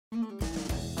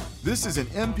This is an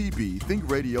MPB Think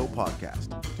Radio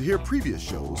podcast. To hear previous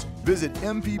shows, visit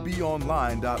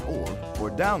mpbonline.org or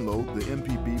download the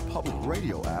MPB Public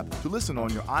Radio app to listen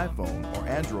on your iPhone or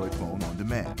Android phone on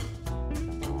demand.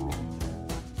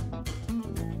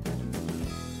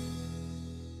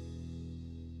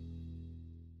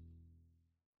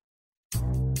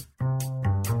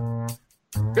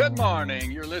 Good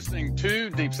morning. You're listening to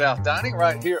Deep South Dining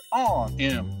right here on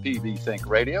MPB Think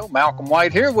Radio. Malcolm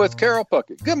White here with Carol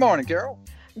Puckett. Good morning, Carol.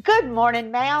 Good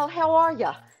morning, Mal. How are you?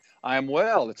 I'm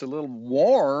well. It's a little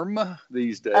warm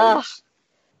these days.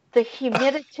 The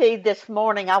humidity this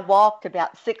morning, I walked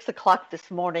about 6 o'clock this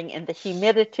morning, and the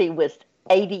humidity was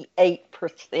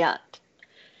 88%.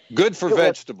 Good for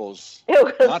vegetables.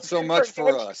 Not so much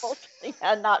for us.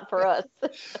 Yeah, not for us.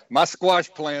 My squash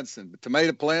plants and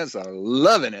tomato plants are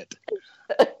loving it.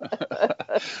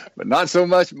 But not so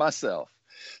much myself.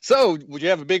 So, would you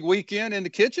have a big weekend in the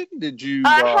kitchen? Did you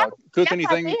cook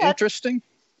anything interesting?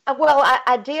 Well,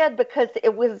 I did because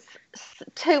it was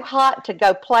too hot to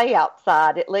go play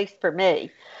outside, at least for me.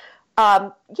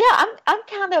 I'm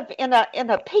kind of in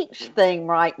a peach theme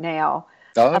right now.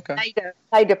 Oh, okay. I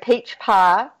made a peach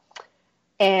pie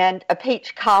and a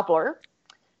peach cobbler.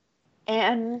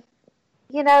 And,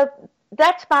 you know,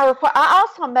 that's my report. I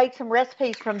also made some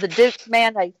recipes from the Duke's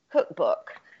Mayonnaise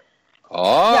cookbook.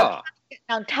 Oh.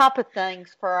 On top of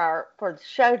things for the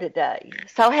show today.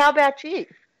 So how about you?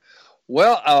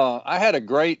 Well, I had a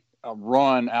great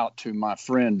run out to my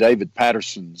friend David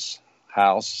Patterson's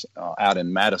house out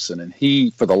in Madison. And he,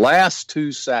 for the last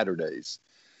 2 Saturdays,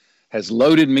 has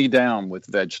loaded me down with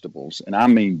vegetables. And I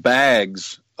mean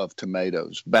bags of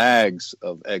tomatoes, bags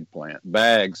of eggplant,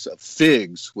 bags of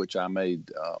figs, which I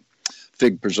made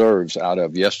fig preserves out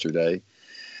of yesterday.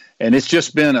 And it's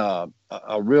just been a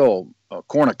real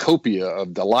cornucopia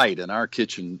of delight in our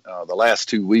kitchen. The last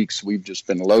 2 weeks, we've just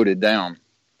been loaded down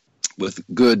with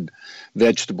good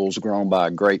vegetables grown by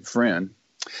a great friend.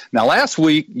 Now, last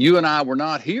week, you and I were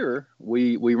not here.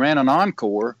 We ran an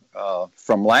encore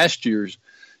from last year's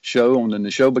show on the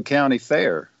Neshoba County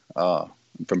Fair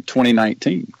from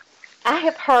 2019. I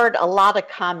have heard a lot of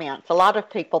comments. A lot of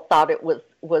people thought it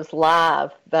was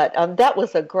live, but that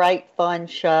was a great, fun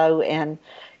show, and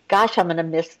gosh, I'm going to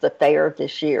miss the fair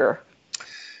this year.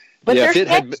 But there's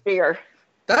next year.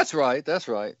 That's right.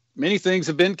 Many things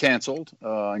have been canceled,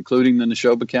 including the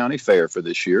Neshoba County Fair for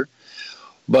this year.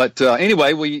 But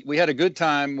anyway, we had a good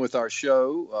time with our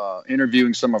show,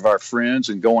 interviewing some of our friends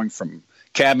and going from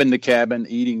cabin to cabin,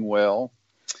 eating well.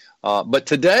 But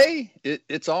today,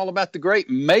 it's all about the great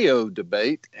mayo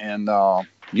debate. And,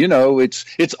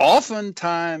 it's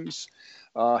oftentimes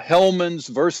Hellmann's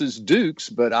versus Duke's,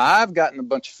 but I've gotten a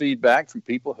bunch of feedback from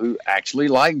people who actually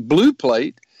like Blue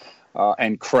Plate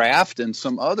and Kraft and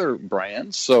some other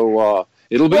brands. So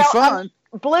it'll be fun.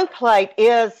 Blue Plate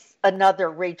is another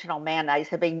regional mayonnaise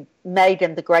being made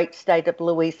in the great state of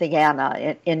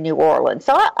Louisiana in New Orleans.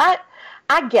 So I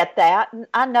get that.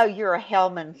 I know you're a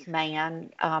Hellmann's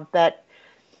man, but,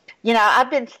 I've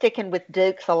been sticking with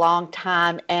Duke's a long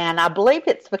time, and I believe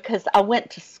it's because I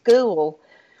went to school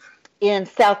in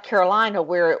South Carolina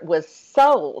where it was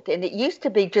sold, and it used to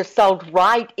be just sold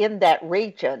right in that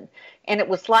region. And it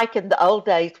was like in the old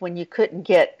days when you couldn't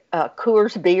get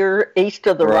Coors beer east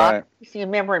of the Rockies. You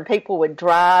remember when people would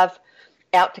drive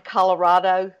out to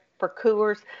Colorado for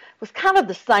Coors? It was kind of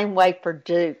the same way for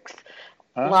Duke's.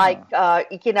 Like,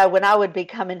 when I would be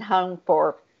coming home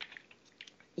for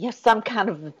some kind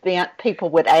of event,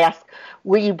 people would ask,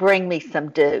 will you bring me some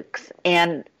Duke's?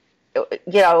 And,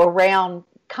 around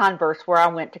Converse, where I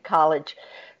went to college,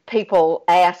 people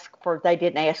they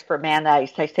didn't ask for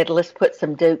mayonnaise. They said, let's put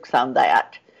some Duke's on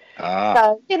that.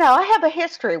 So, I have a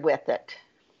history with it.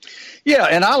 Yeah,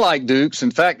 and I like Duke's. In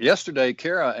fact, yesterday,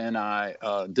 Kara and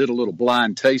I did a little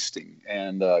blind tasting.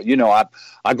 And,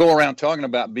 I go around talking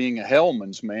about being a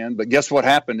Hellmann's man, but guess what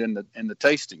happened in the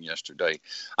tasting yesterday?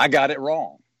 I got it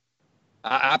wrong.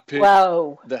 I picked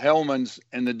the Hellmann's,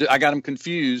 and I got them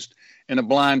confused in a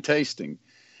blind tasting.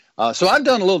 So I've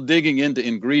done a little digging into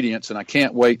ingredients, and I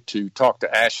can't wait to talk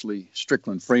to Ashley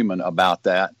Strickland Freeman about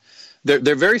that.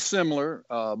 They're very similar,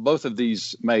 both of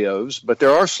these mayos, but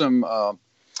there are some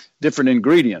different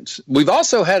ingredients. We've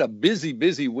also had a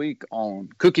busy week on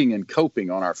cooking and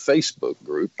coping on our Facebook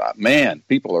group. Man,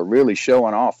 people are really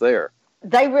showing off there.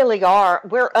 They really are.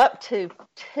 We're up to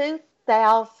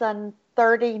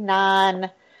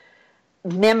 2,039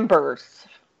 members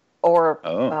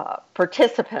or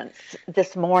participants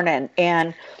this morning.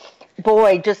 And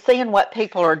boy, just seeing what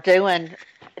people are doing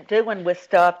with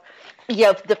stuff.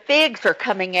 The figs are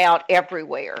coming out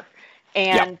everywhere.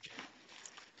 And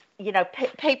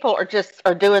people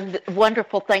are doing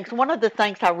wonderful things. One of the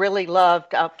things I really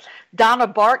loved, Donna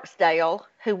Barksdale,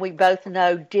 who we both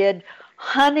know, did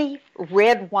honey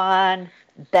red wine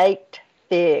baked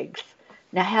figs.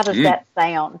 Now, how does that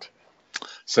sound?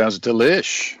 Sounds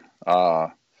delish.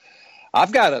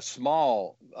 I've got a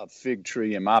small fig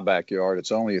tree in my backyard.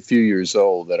 It's only a few years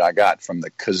old that I got from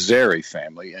the Cazzari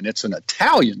family, and it's an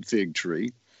Italian fig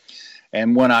tree.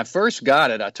 And when I first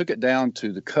got it, I took it down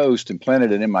to the coast and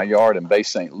planted it in my yard in Bay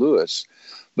St. Louis,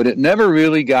 but it never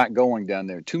really got going down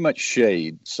there, too much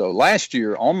shade. So last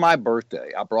year on my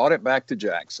birthday, I brought it back to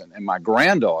Jackson, and my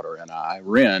granddaughter and I,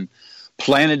 Ren,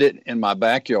 planted it in my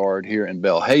backyard here in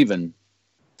Belhaven.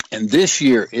 And this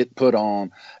year it put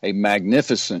on a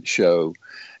magnificent show.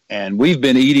 And we've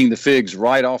been eating the figs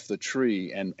right off the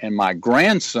tree. And my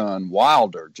grandson,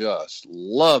 Wilder, just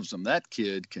loves them. That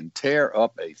kid can tear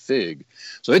up a fig.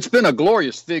 So it's been a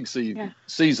glorious fig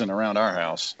season around our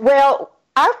house. Well,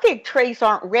 our fig trees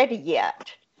aren't ready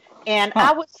yet. And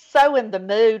I was so in the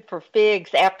mood for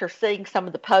figs after seeing some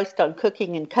of the posts on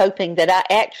Cooking and Coping that I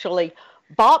actually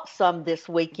bought some this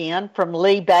weekend from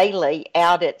Lee Bailey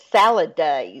out at Salad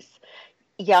Days.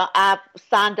 Yeah, I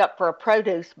signed up for a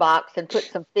produce box and put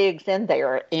some figs in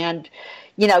there and,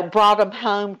 brought them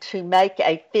home to make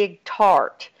a fig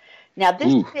tart. Now,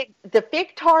 the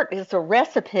fig tart is a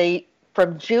recipe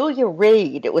from Julia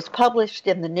Reed. It was published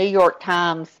in the New York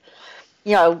Times,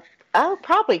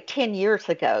 probably 10 years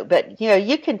ago. But,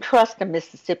 you can trust a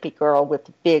Mississippi girl with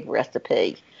a fig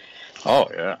recipe. Oh,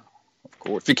 yeah. Of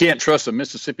course. If you can't trust a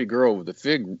Mississippi girl with a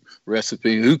fig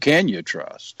recipe, who can you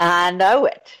trust? I know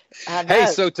it. Hey,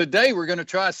 so today we're going to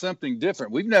try something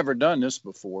different. We've never done this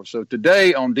before. So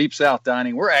today on Deep South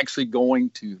Dining, we're actually going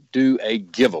to do a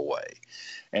giveaway.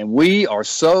 And we are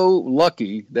so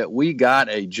lucky that we got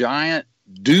a giant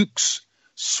Duke's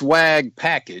swag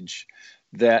package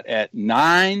that at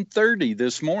 9:30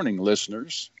 this morning,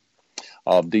 listeners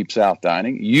of Deep South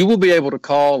Dining, you will be able to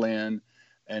call in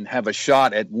and have a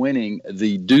shot at winning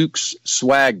the Duke's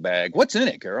swag bag. What's in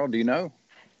it, Carol? Do you know?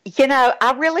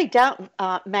 I really don't,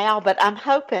 Mal, but I'm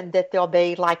hoping that there'll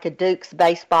be like a Duke's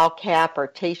baseball cap or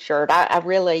T-shirt. I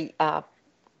really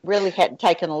hadn't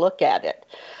taken a look at it.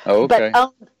 Oh, okay.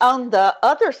 But on the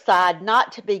other side,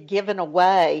 not to be given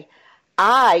away,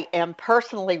 I am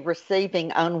personally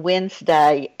receiving on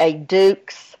Wednesday a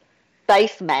Duke's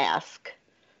face mask.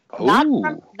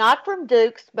 Not from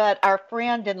Duke's, but our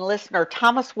friend and listener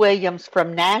Thomas Williams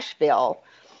from Nashville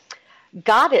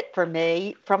got it for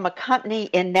me from a company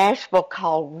in Nashville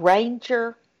called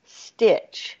Ranger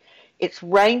Stitch. It's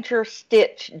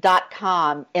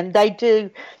rangerstitch.com, and they do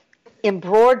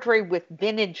embroidery with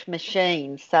vintage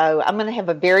machines. So I'm going to have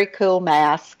a very cool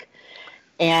mask.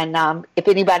 And if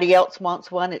anybody else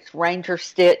wants one, it's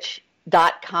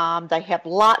rangerstitch.com. They have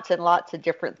lots and lots of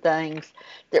different things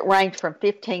that range from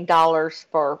 $15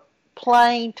 for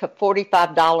plain to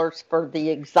 $45 for the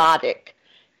exotic,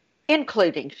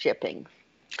 including shipping.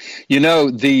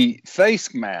 The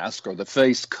face mask or the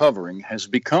face covering has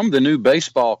become the new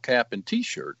baseball cap and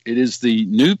T-shirt. It is the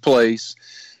new place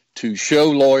to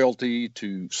show loyalty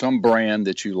to some brand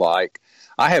that you like.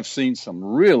 I have seen some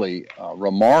really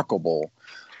remarkable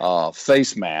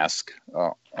face mask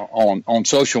on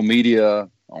social media,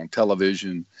 on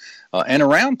television, and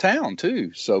around town,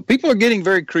 too. So people are getting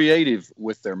very creative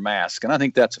with their mask, and I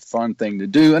think that's a fun thing to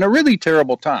do in a really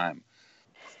terrible time.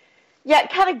 Yeah,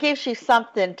 it kind of gives you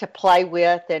something to play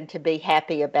with and to be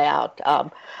happy about.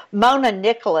 Mona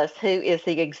Nicholas, who is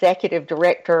the executive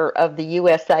director of the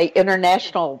USA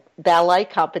International Ballet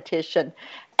Competition,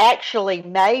 actually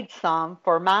made some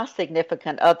for my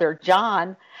significant other,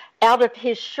 John, out of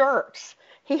his shirts.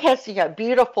 He has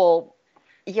beautiful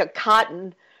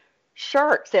cotton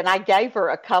shirts, and I gave her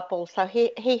a couple, so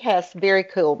he has very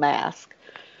cool masks.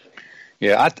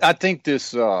 Yeah, I think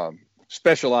this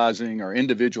specializing or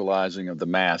individualizing of the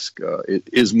mask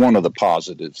is one of the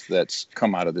positives that's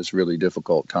come out of this really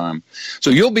difficult time. So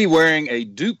you'll be wearing a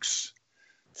Duke's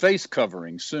face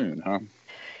covering soon, huh?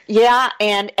 Yeah,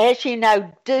 and as you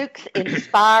know, Duke's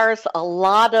inspires a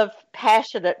lot of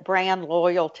passionate brand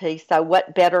loyalty. So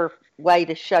what better way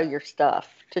to show your stuff?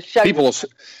 People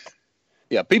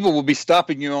will be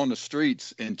stopping you on the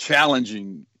streets and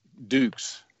challenging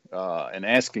Duke's and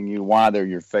asking you why they're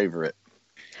your favorite.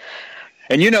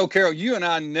 And Carol, you and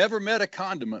I never met a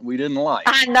condiment we didn't like.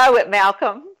 I know it,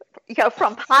 Malcolm.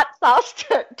 From hot sauce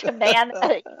to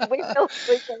mayonnaise, we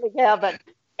really haven't.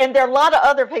 And there are a lot of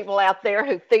other people out there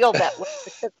who feel that way.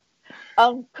 Because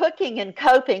on Cooking and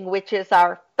Coping, which is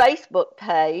our Facebook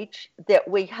page that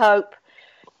we hope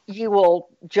you will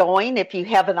join if you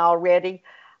haven't already,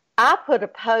 I put a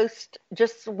post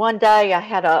just one day. I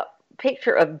had a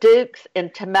picture of Dukes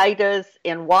and tomatoes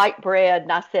in white bread,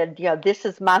 and I said, this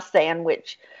is my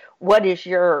sandwich. What is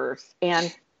yours?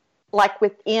 And like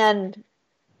within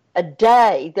a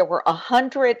day, there were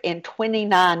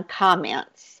 129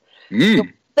 comments.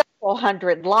 Several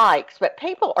hundred likes, but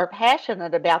people are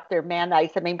passionate about their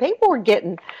mayonnaise. I mean, people were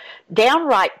getting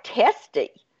downright testy.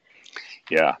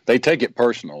 Yeah, they take it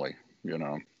personally, I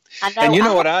know. And let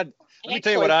me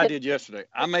tell you what I did yesterday.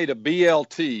 I made a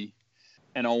BLT,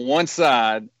 and on one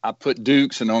side I put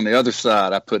Dukes, and on the other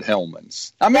side I put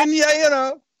Hellmann's. I mean,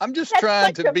 I'm just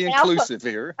trying to be inclusive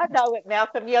here. I know it,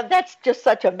 Malcolm. Yeah, that's just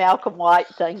such a Malcolm White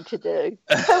thing to do.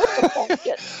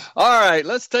 All right,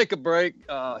 let's take a break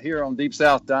here on Deep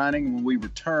South Dining. When we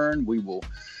return, we will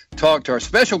talk to our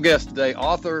special guest today,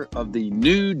 author of the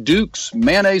new Dukes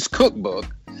Mayonnaise Cookbook,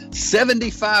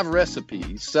 75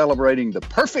 Recipes Celebrating the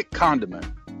Perfect Condiment.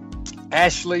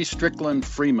 Ashley Strickland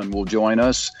Freeman will join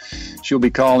us. She'll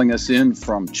be calling us in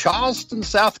from Charleston,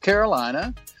 South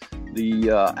Carolina,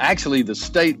 actually the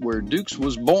state where Dukes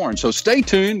was born. So stay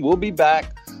tuned. We'll be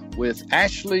back with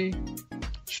Ashley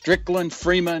Strickland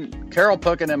Freeman, Carol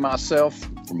Puckett, and myself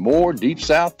for more Deep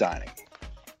South Dining.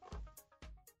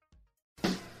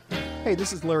 Hey,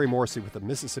 this is Larry Morrissey with the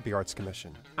Mississippi Arts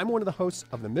Commission. I'm one of the hosts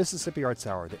of the Mississippi Arts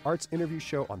Hour, the arts interview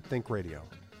show on Think Radio.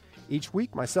 Each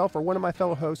week, myself or one of my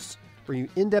fellow hosts bring you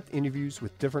in-depth interviews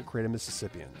with different creative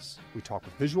Mississippians. We talk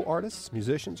with visual artists,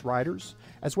 musicians, writers,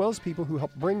 as well as people who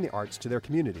help bring the arts to their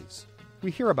communities.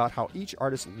 We hear about how each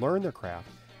artist learned their craft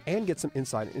and get some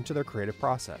insight into their creative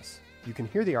process. You can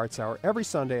hear the Arts Hour every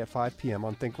Sunday at 5 p.m.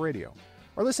 on Think Radio,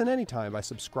 or listen anytime by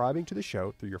subscribing to the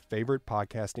show through your favorite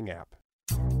podcasting app.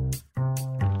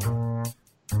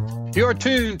 You're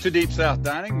tuned to Deep South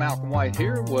Dining. Malcolm White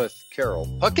here with Carol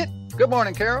Puckett. Good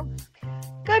morning, Carol.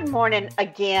 Good morning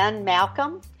again,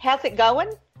 Malcolm. How's it going?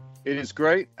 It is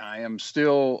great. I am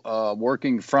still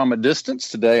working from a distance.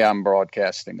 Today I'm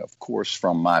broadcasting, of course,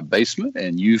 from my basement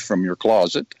and you from your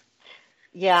closet.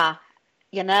 Yeah.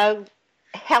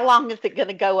 How long is it going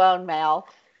to go on, Mal?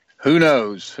 Who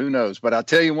knows? But I'll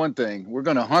tell you one thing. We're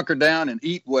going to hunker down and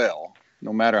eat well,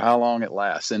 no matter how long it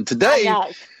lasts. And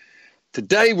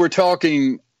today we're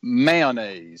talking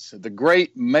mayonnaise, the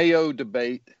great mayo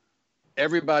debate.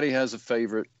 Everybody has a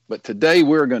favorite, but today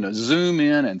we're going to zoom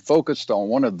in and focus on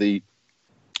one of the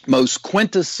most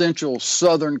quintessential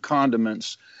Southern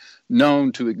condiments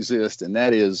known to exist, and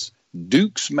that is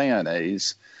Dukes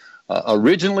mayonnaise,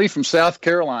 originally from South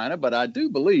Carolina, but I do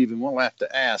believe, and we'll have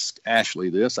to ask Ashley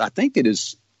this, I think it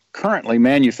is currently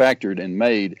manufactured and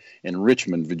made in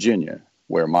Richmond, Virginia,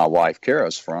 where my wife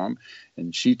Kara's from,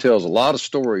 and she tells a lot of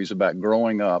stories about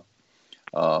growing up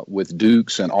with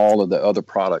Dukes and all of the other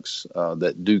products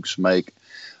that Dukes made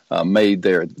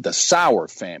there. The Sauer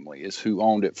family is who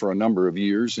owned it for a number of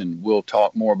years, and we'll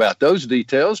talk more about those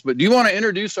details. But do you want to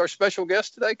introduce our special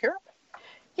guest today, Carol?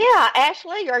 Yeah,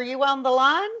 Ashley, are you on the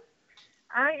line?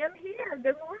 I am here.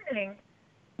 Good morning.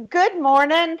 Good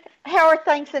morning. How are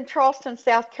things in Charleston,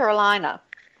 South Carolina?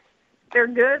 They're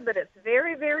good, but it's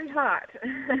very, very hot.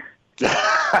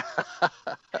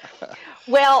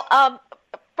 Well,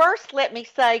 first, let me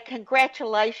say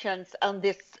congratulations on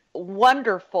this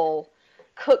wonderful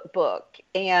cookbook.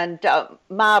 And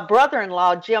my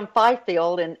brother-in-law, Jim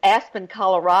Fifield, in Aspen,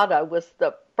 Colorado, was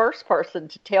the first person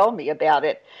to tell me about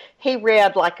it. He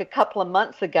read like a couple of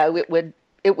months ago it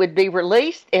would be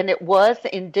released, and it was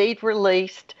indeed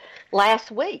released last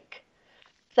week.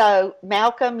 So,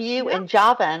 Malcolm, you and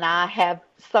Java and I have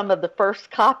some of the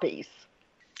first copies.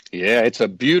 Yeah, it's a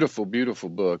beautiful, beautiful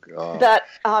book. But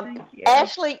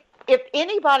Ashley, if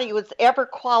anybody was ever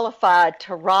qualified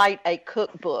to write a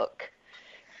cookbook,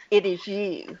 it is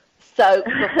you. So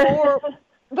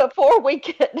before we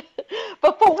get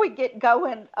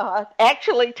going,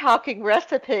 actually talking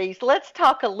recipes, let's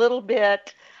talk a little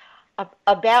bit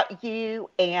about you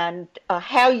and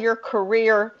how your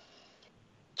career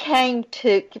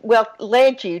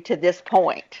led you to this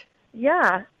point.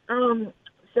 Yeah.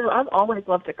 So I've always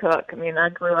loved to cook. I mean, I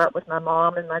grew up with my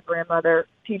mom and my grandmother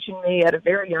teaching me at a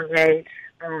very young age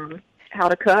how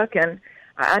to cook, and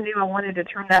I knew I wanted to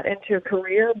turn that into a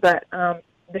career, but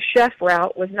the chef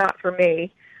route was not for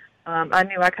me. I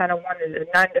knew I kind of wanted a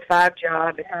 9-to-5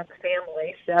 job and have a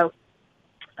family, so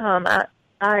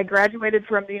I graduated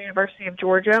from the University of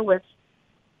Georgia with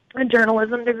a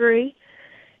journalism degree,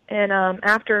 and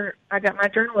after I got my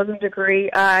journalism degree,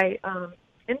 I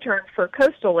interned for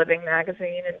Coastal Living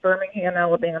magazine in Birmingham,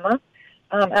 Alabama.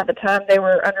 At the time, they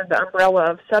were under the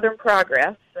umbrella of Southern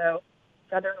Progress, so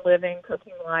Southern Living,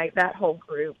 Cooking Light, that whole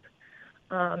group.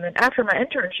 And after my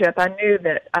internship, I knew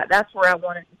that that's where I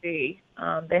wanted to be.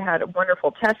 They had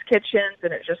wonderful test kitchens,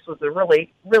 and it just was a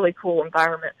really, really cool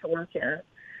environment to work in.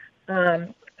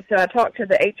 So I talked to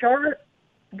the HR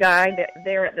guy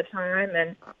there at the time,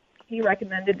 and he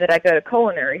recommended that I go to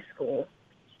culinary school.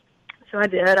 So I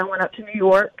did. I went up to New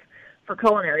York for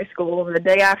culinary school, and the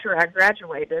day after I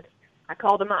graduated, I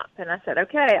called him up, and I said,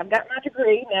 okay, I've got my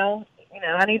degree now.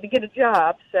 I need to get a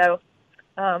job. So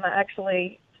I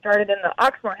actually started in the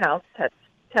Oxmoor House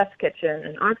test kitchen,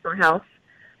 and Oxmoor House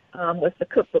was the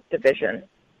cookbook division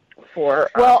for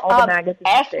all the magazines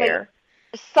Ashley, there.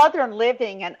 Southern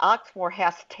Living and Oxmoor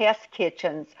House test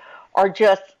kitchens are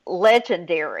just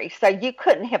legendary. So you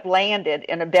couldn't have landed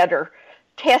in a better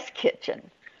test kitchen.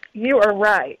 You are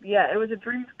right. Yeah, it was a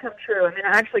dream come true. I mean,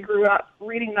 I actually grew up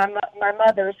reading my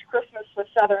mother's Christmas with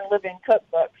Southern Living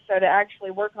cookbooks, so to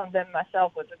actually work on them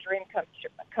myself was a dream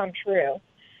come true.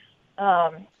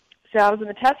 So I was in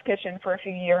the test kitchen for a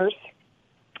few years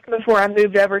before I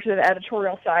moved over to the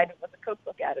editorial side and was a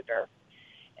cookbook editor.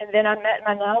 And then I met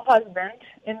my now husband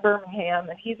in Birmingham,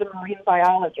 and he's a marine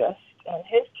biologist, and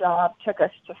his job took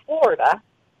us to Florida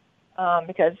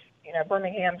because,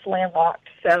 Birmingham's landlocked.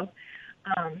 So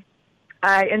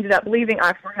I ended up leaving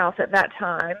Oxmoor House at that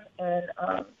time and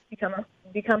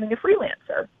becoming a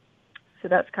freelancer. So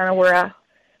that's kind of where I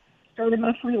started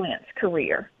my freelance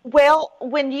career. Well,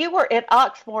 when you were at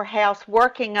Oxmoor House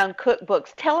working on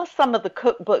cookbooks, tell us some of the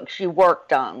cookbooks you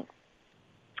worked on.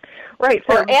 Right.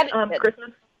 So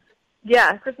Christmas.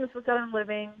 Yeah, Christmas with Southern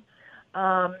Living.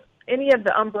 Any of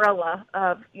the umbrella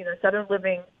of Southern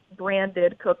Living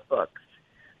branded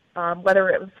cookbooks, whether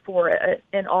it was for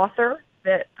an author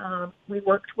that we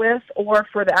worked with or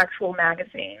for the actual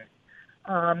magazine.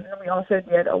 And we also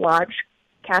did a large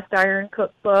cast iron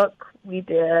cookbook. We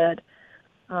did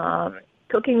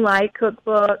cooking light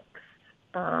cookbooks.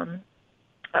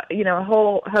 A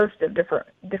whole host of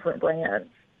different brands.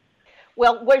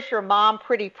 Well, was your mom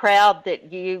pretty proud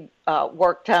that you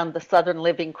worked on the Southern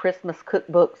Living Christmas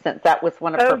cookbook, since that was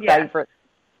one of her favorites?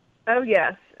 Oh,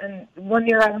 yes. And one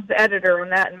year I was the editor on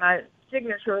that, and my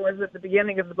signature was at the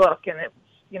beginning of the book, and it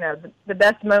was, the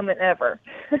best moment ever.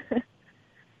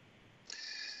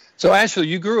 So, Ashley,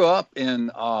 you grew up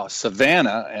in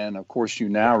Savannah, and, of course, you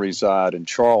now reside in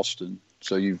Charleston.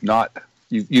 So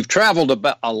you've traveled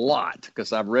about a lot,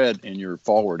 because I've read in your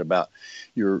foreword about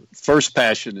your first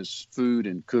passion is food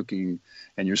and cooking,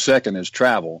 and your second is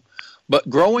travel. But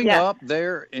growing up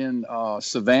there in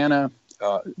Savannah,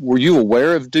 were you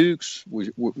aware of Dukes?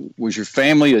 Was your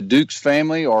family a Dukes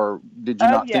family, or did you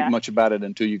not think much about it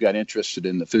until you got interested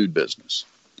in the food business?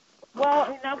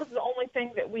 Well, that was the only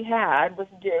thing that we had was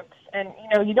Dukes. And,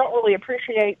 you don't really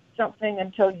appreciate something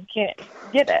until you can't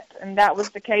get it. And that was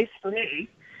the case for me.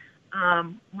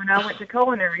 When I went to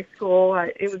culinary school,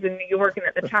 it was in New York, and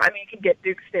at the time, you can get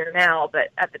Dukes there now, but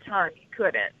at the time you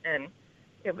couldn't. And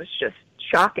it was just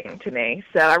shocking to me.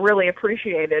 So I really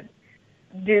appreciated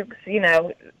Dukes,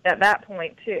 at that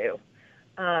point, too.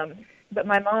 But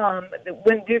my mom,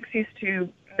 when Dukes used to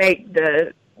make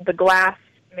the glass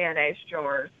mayonnaise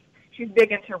jars, she's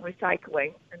big into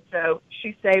recycling, and so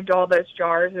she saved all those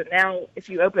jars, and now if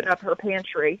you open up her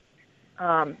pantry,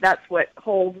 that's what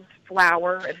holds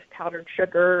flour and powdered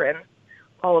sugar and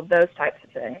all of those types of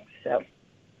things. So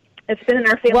it's been in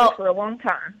our family for a long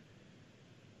time.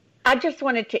 I just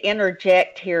wanted to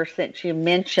interject here, since you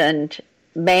mentioned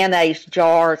mayonnaise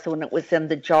jars when it was in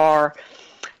the jar.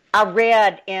 I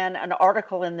read in an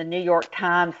article in the New York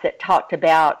Times that talked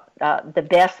about the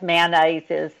best mayonnaise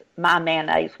is my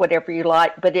mayonnaise, whatever you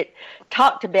like, but it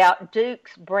talked about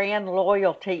Duke's brand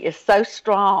loyalty is so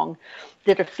strong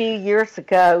that a few years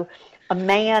ago, a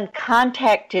man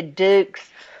contacted Duke's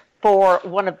for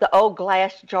one of the old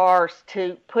glass jars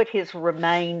to put his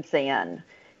remains in.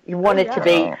 You wanted to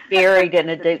be buried in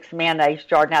a Duke's mayonnaise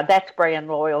jar. Now, that's brand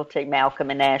loyalty, Malcolm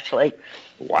and Ashley.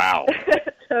 Wow.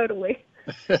 Totally.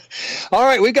 All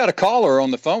right, we got a caller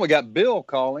on the phone. We got Bill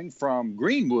calling from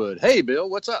Greenwood. Hey, Bill,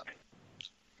 what's up?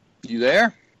 You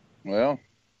there? Well,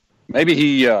 maybe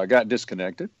he got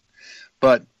disconnected.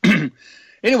 But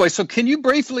anyway, so can you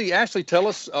briefly, Ashley, tell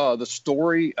us the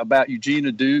story about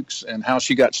Eugenia Dukes and how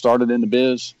she got started in the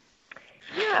biz?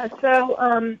 Yeah,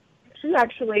 so she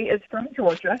actually is from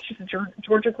Georgia. She's a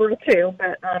Georgia girl, too,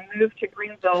 but moved to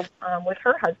Greenville with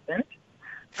her husband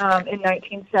in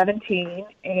 1917.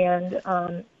 And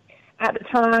at the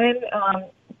time,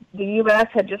 the U.S.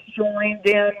 had just joined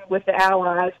in with the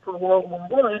Allies for World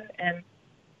War I,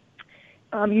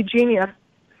 and Eugenia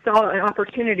saw an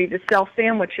opportunity to sell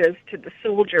sandwiches to the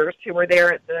soldiers who were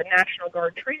there at the National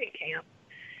Guard training camp.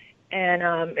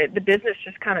 And the business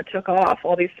just kind of took off.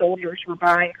 All these soldiers were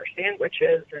buying her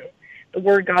sandwiches, and the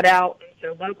word got out, and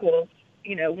so locals,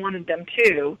 wanted them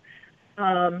too.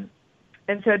 And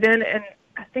so then, and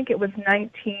I think it was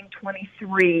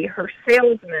 1923, her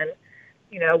salesman,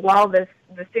 while the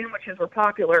sandwiches were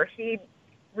popular, he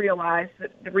realized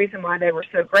that the reason why they were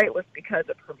so great was because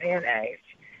of her mayonnaise.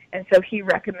 And so he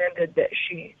recommended that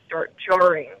she start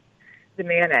jarring the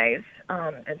mayonnaise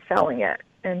and selling it.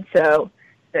 And so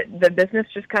the business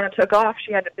just kind of took off.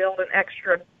 She had to build an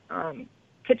extra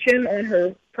kitchen on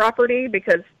her property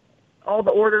because all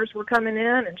the orders were coming in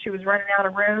and she was running out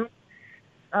of room.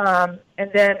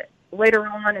 And then later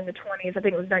on in the 20s, I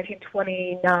think it was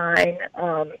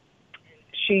 1929,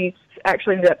 she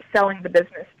actually ended up selling the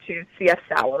business to C.F.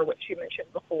 Sauer, which you mentioned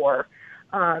before,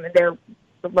 and they're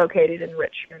located in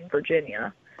Richmond,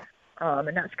 Virginia.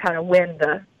 And that's kind of when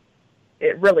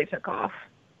it really took off.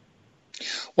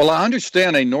 Well, I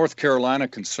understand a North Carolina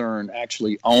concern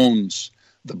actually owns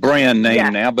the brand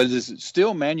name now, but is it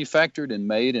still manufactured and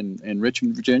made in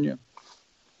Richmond, Virginia?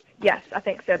 Yes, I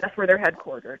think so. That's where they're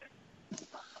headquartered.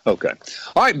 Okay.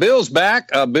 All right, Bill's back.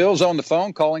 Bill's on the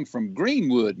phone calling from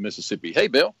Greenwood, Mississippi. Hey,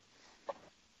 Bill.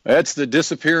 That's the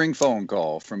disappearing phone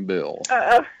call from Bill.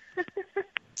 Uh-oh.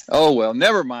 Oh, well,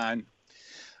 never mind.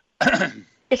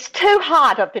 It's too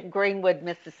hot up in Greenwood,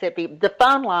 Mississippi. The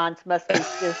phone lines must be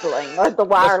sizzling, or the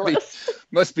wireless.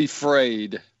 Must be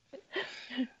frayed.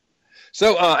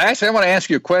 So, actually, I want to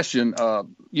ask you a question.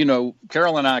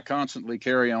 Carol and I constantly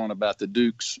carry on about the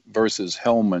Dukes versus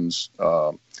Hellmann's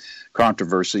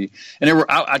controversy. And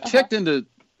I checked into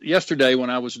yesterday when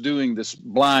I was doing this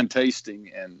blind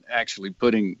tasting and actually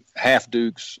putting half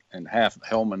Dukes and half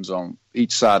Hellmann's on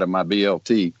each side of my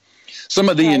BLT, some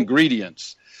of the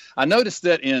ingredients. I noticed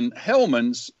that in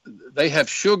Hellmann's, they have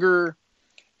sugar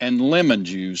and lemon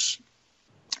juice,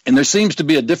 and there seems to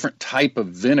be a different type of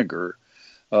vinegar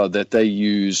that they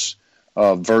use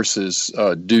versus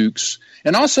Duke's.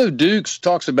 And also Duke's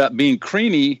talks about being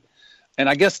creamy, and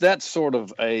I guess that's sort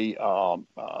of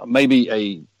maybe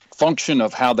a function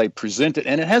of how they present it.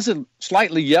 And it has a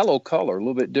slightly yellow color, a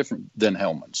little bit different than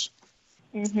Hellmann's.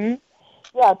 Mm-hmm.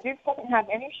 Yeah, Duke's doesn't have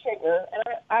any sugar, and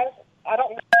I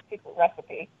don't know the secret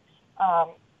recipe,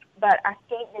 but I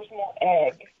think there's more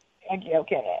egg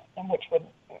yolk in it, and which would,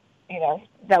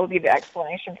 that would be the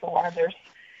explanation for why there's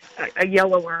a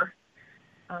yellower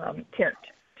tint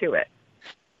to it.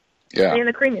 Yeah. And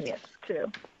the creaminess,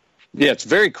 too. Yeah, it's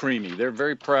very creamy. They're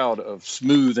very proud of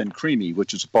smooth and creamy,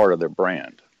 which is a part of their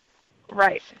brand.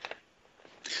 Right.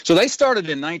 So they started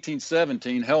in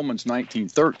 1917, Hellmann's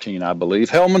 1913, I believe.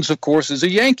 Hellmann's, of course, is a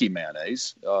Yankee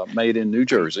mayonnaise made in New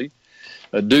Jersey.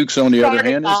 Duke's, on the other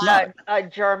hand, is not. I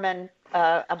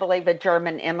believe a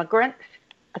German immigrant,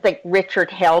 I think Richard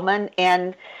Hellmann,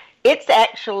 and it's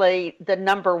actually the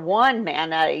number one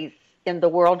mayonnaise in the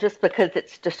world just because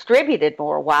it's distributed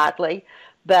more widely.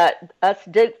 But us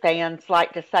Duke fans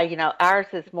like to say, ours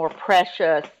is more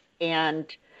precious and,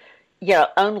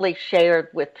 only shared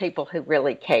with people who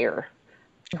really care.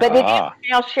 But it is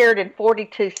now shared in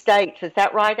 42 states. Is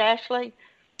that right, Ashley?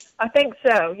 I think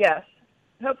so, yes.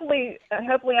 Hopefully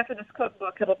after this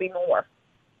cookbook, it'll be more.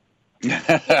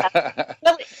 Yeah.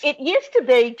 Well, it used to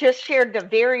be just shared to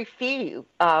very few.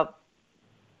 But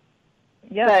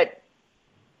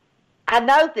I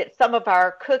know that some of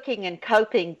our cooking and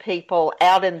coping people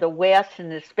out in the West,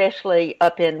 and especially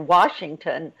up in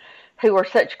Washington, who are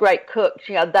such great cooks,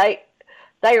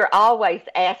 they are always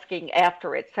asking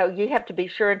after it. So you have to be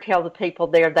sure and tell the people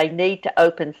there they need to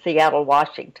open Seattle,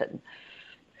 Washington.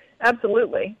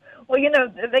 Absolutely. Well,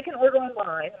 they can order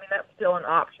online. I mean, that's still an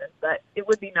option, but it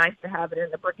would be nice to have it in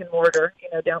the brick and mortar,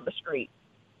 down the street.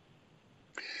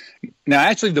 Now,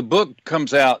 actually, the book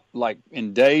comes out like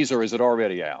in days, or is it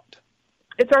already out?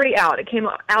 It's already out. It came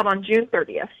out on June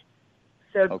 30th.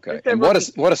 So okay. And what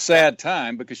a sad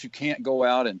time, because you can't go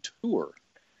out and tour.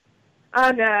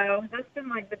 I know. That's been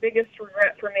like the biggest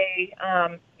regret for me.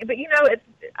 But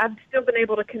I've still been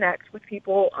able to connect with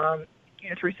people,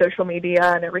 through social media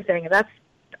and everything, and that's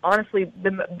honestly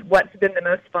what's been the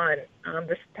most fun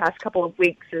this past couple of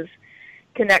weeks is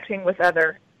connecting with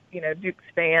other, Dukes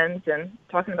fans and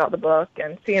talking about the book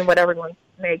and seeing what everyone's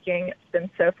making. It's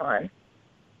been so fun.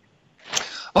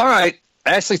 All right.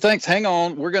 Ashley, thanks. Hang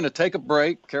on. We're going to take a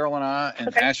break. Carol and I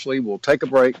and Ashley will take a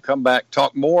break, come back,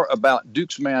 talk more about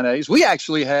Duke's mayonnaise. We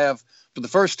actually have, for the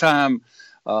first time,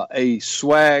 a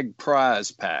swag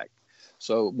prize pack.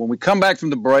 So when we come back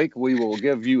from the break, we will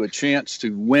give you a chance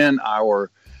to win our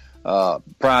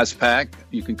prize pack.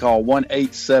 You can call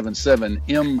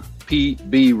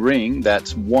 1-877-MPB-RING.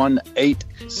 That's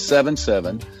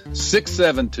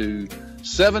 1-877-672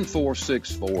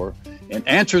 888-866-7464 and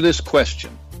answer this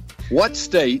question. What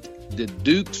state did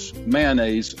Duke's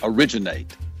mayonnaise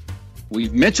originate?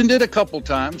 We've mentioned it a couple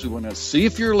times. We want to see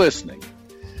if you're listening.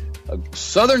 A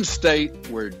southern state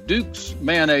where Duke's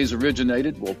mayonnaise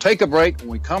originated. We'll take a break. When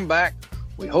we come back,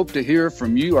 we hope to hear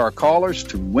from you, our callers,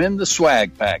 to win the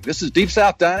swag pack. This is Deep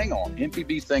South Dining on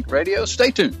MPB Think Radio.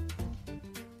 Stay tuned.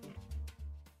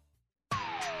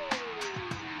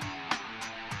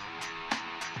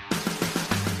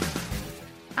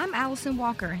 I'm Allison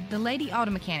Walker, the Lady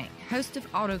Auto Mechanic, host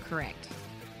of AutoCorrect.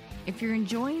 If you're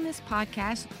enjoying this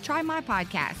podcast, try my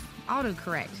podcast,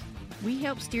 AutoCorrect. We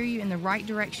help steer you in the right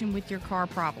direction with your car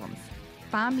problems.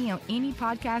 Find me on any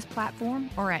podcast platform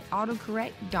or at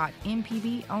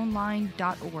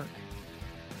autocorrect.mpbonline.org.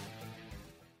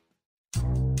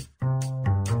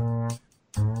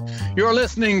 You're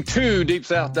listening to Deep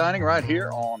South Dining right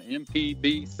here on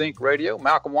MPB Think Radio.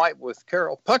 Malcolm White with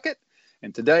Carol Puckett.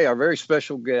 And today our very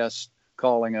special guest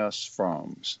calling us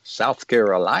from South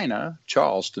Carolina,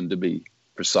 Charleston to be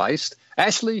precise,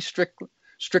 Ashley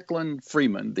Strickland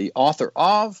Freeman, the author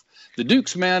of the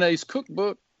Duke's Mayonnaise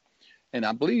Cookbook. And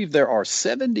I believe there are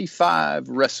 75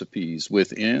 recipes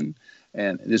within.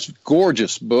 And this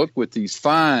gorgeous book with these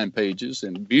fine pages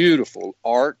and beautiful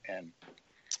art and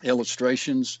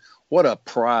illustrations. What a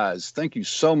prize. Thank you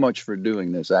so much for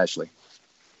doing this, Ashley.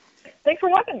 Thanks for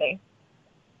having me.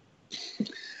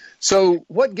 So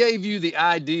what gave you the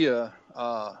idea,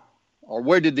 or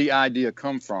where did the idea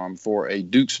come from for a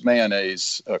Duke's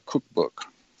Mayonnaise cookbook?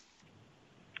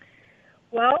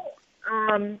 Well,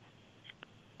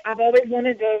 I've always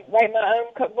wanted to write my own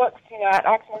cookbooks. You know, at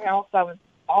Oxmoor House, I was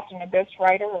often a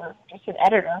ghostwriter or just an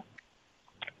editor.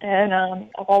 And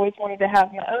I've always wanted to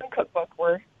have my own cookbook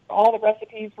where all the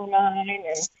recipes were mine and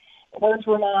the words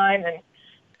were mine. And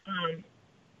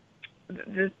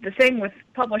the thing with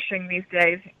publishing these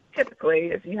days, typically,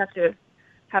 is you have to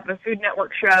have a Food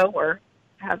Network show or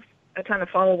have a ton of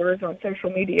followers on social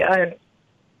media, and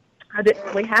I didn't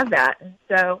really have that. And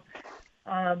so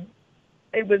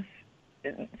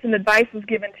some advice was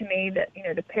given to me that, you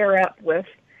know, to pair up with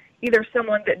either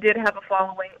someone that did have a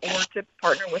following or to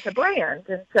partner with a brand.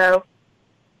 And so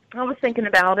I was thinking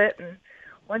about it, and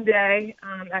one day,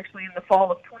 actually in the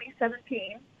fall of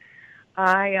 2017,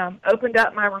 I opened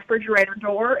up my refrigerator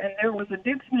door, and there was a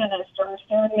Duke's mayonnaise jar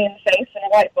staring me in the face, and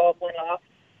a light bulb went off,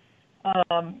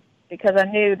 because I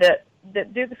knew that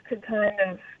Duke's could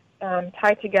kind of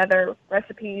tie together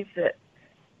recipes that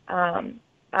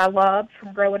I loved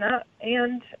from growing up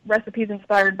and recipes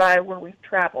inspired by where we've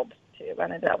traveled to.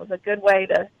 And that was a good way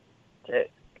to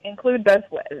include both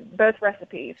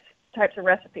recipes, types of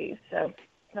recipes. So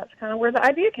that's kind of where the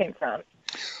idea came from.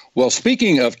 Well,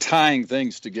 speaking of tying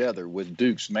things together with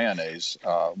Duke's mayonnaise,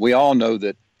 we all know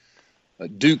that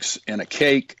Duke's in a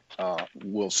cake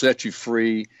will set you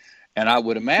free. And I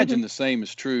would imagine the same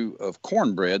is true of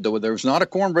cornbread, though there's not a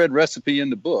cornbread recipe in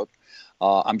the book.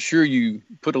 I'm sure you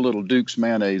put a little Duke's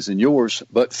mayonnaise in yours.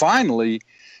 But finally,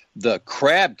 the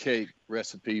crab cake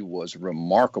recipe was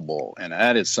remarkable. And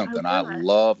that is something I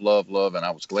love, and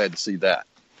I was glad to see that.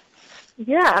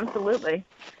 Yeah, absolutely.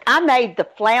 I made the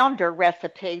flounder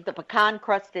recipe, the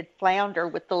pecan-crusted flounder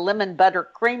with the lemon butter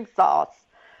cream sauce.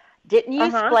 Didn't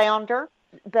use flounder,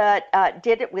 but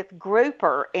did it with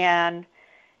grouper, and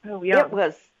it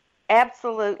was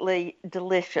absolutely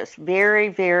delicious. Very,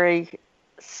 very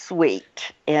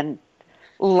sweet and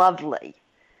lovely.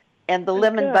 And the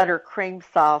lemon butter cream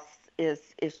sauce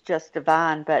is just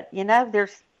divine. But, you know,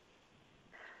 there's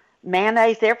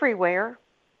mayonnaise everywhere.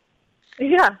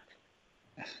 Yeah.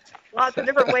 Lots of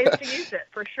different ways to use it,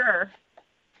 for sure.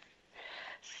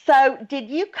 So did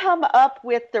you come up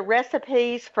with the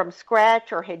recipes from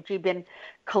scratch, or had you been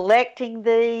collecting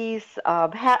these?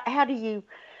 How do you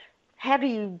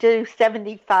do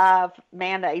 75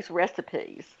 mayonnaise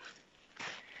recipes?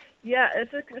 Yeah,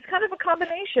 it's kind of a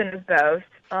combination of both.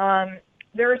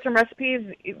 There are some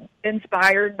recipes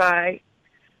inspired by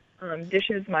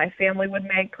dishes my family would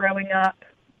make growing up.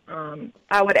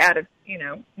 I would add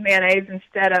mayonnaise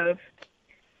instead of,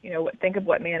 think of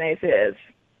what mayonnaise is,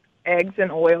 eggs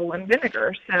and oil and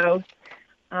vinegar. So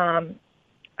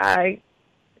I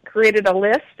created a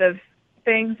list of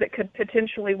things that could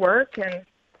potentially work and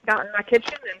got in my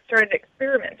kitchen and started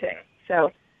experimenting.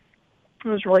 So it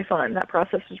was really fun. That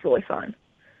process was really fun.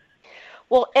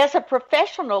 Well, as a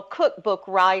professional cookbook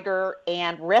writer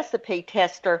and recipe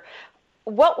tester,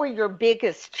 what were your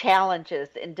biggest challenges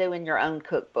in doing your own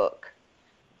cookbook?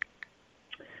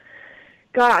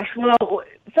 Gosh, well,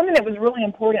 something that was really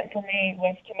important for me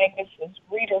was to make this as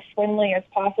reader-friendly as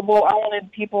possible. I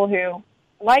wanted people who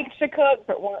liked to cook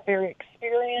but weren't very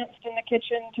experienced in the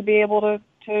kitchen to be able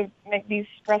to make these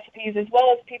recipes, as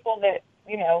well as people that,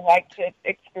 like to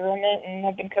experiment and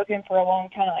have been cooking for a long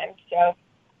time. So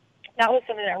that was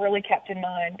something that I really kept in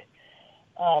mind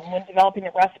when developing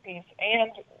the recipes.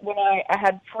 And when I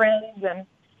had friends and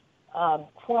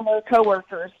former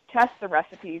coworkers test the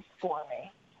recipes for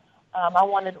me, I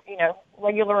wanted,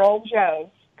 regular old Joes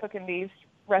cooking these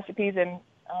recipes, and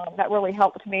that really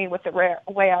helped me with the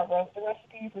way I wrote the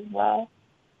recipes as well.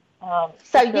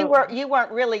 So you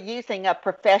weren't really using a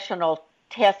professional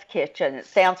test kitchen. It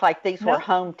sounds like these were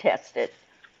home tested.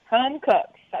 Home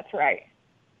cooks, that's right.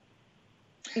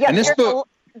 Yeah, and there's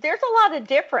a lot of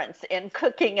difference in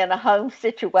cooking in a home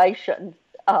situation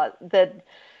than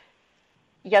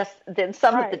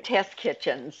some of the test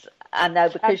kitchens. I know,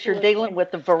 because you're dealing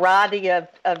with a variety of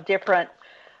different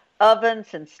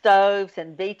ovens and stoves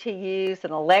and BTUs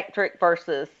and electric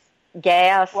versus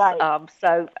gas. Right.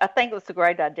 So I think it was a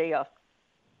great idea.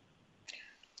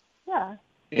 Yeah.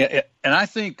 Yeah, and I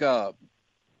think the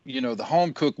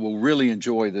home cook will really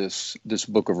enjoy this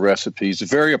book of recipes. It's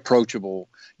very approachable.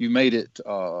 You made it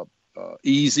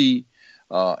easy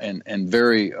and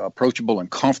very approachable and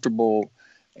comfortable.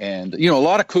 And, a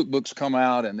lot of cookbooks come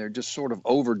out and they're just sort of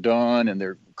overdone, and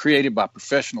they're created by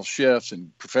professional chefs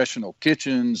and professional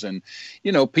kitchens. And,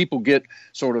 people get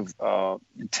sort of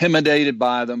intimidated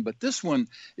by them. But this one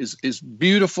is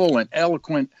beautiful and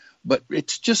eloquent, but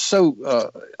it's just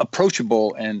so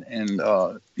approachable and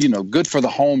good for the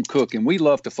home cook. And we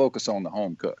love to focus on the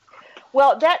home cook.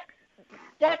 Well,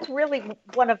 that's really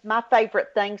one of my favorite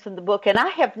things in the book, and I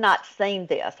have not seen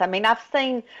this. I mean, I've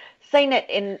seen it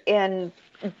in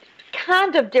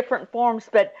kind of different forms,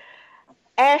 but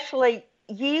Ashley,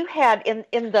 you had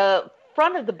in the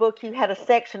front of the book, you had a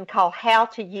section called How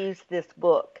to Use This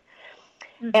Book.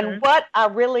 Mm-hmm. And what I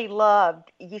really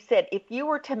loved, you said, if you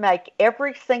were to make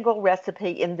every single recipe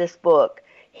in this book,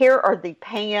 here are the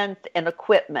pans and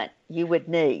equipment you would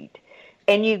need.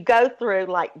 And you go through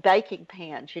like baking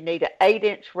pans. You need an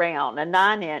 8-inch round, a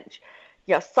 9-inch,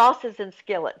 sauces and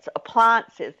skillets,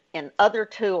 appliances, and other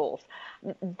tools.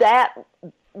 That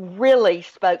really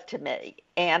spoke to me.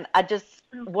 And I just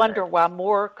wonder why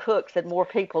more cooks and more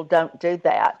people don't do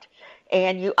that.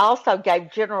 And you also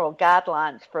gave general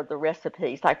guidelines for the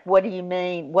recipes. Like, what do you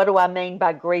mean? What do I mean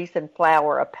by grease and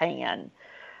flour a pan?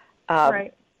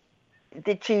 Right.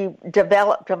 That you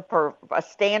developed them for a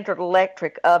standard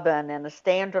electric oven and a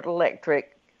standard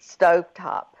electric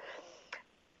stovetop.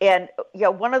 And,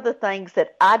 one of the things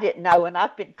that I didn't know, and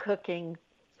I've been cooking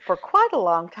for quite a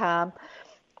long time,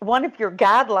 one of your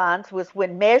guidelines was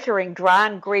when measuring dry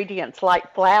ingredients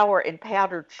like flour and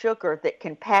powdered sugar that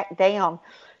can pack down,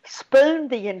 spoon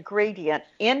the ingredient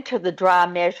into the dry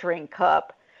measuring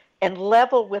cup and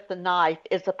level with the knife,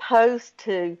 as opposed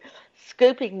to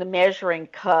scooping the measuring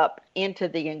cup into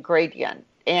the ingredient.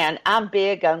 And I'm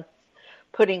big on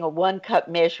putting a 1-cup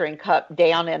measuring cup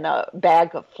down in a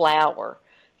bag of flour.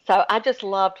 So I just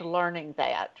loved learning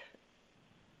that.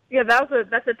 Yeah, that's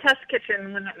a test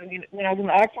kitchen. When I was in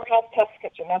the Oxford House test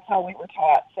kitchen, that's how we were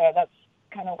taught. So that's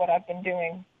kind of what I've been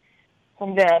doing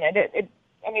from then. And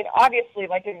obviously,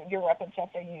 like in Europe and stuff,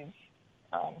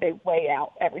 they weigh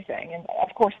out everything. And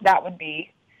of course, that would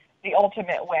be the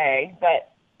ultimate way.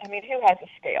 But who has a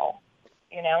scale?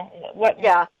 What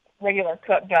regular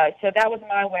cook does. So that was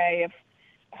my way of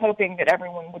hoping that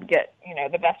everyone would get,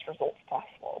 the best results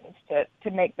possible, was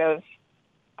to make those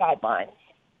guidelines.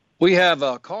 We have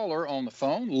a caller on the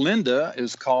phone. Linda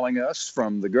is calling us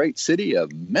from the great city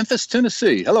of Memphis,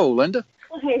 Tennessee. Hello, Linda.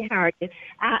 Hey, how are you?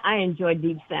 I enjoy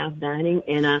Deep South Dining,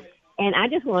 and I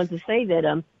just wanted to say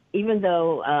that even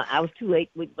though I was too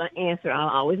late with my answer, I'll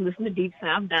always listen to Deep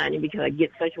South Dining because I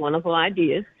get such wonderful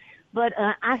ideas. But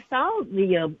I saw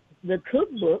the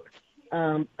cookbook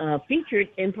featured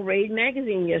in Parade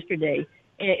magazine yesterday,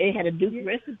 and it had a Duke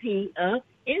recipe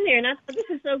in there, and I thought, this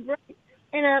is so great.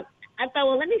 And I thought,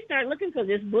 well, let me start looking for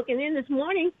this book. And then this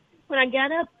morning, when I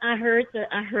got up, I heard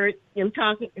y'all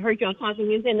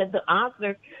talking, and then that the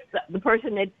author, the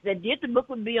person that did the book,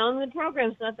 would be on the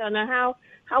program. So I thought, now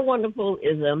how wonderful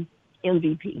is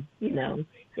MVP?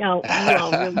 Y'all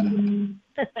really.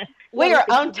 We are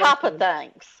on top of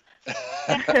things.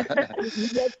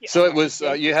 So it was.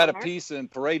 You had a piece in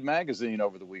Parade magazine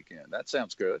over the weekend. That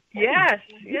sounds good. Yes.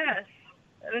 It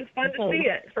was fun to see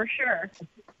it for sure.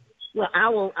 Well, I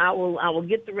will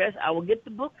get the rest. I will get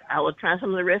the book. I will try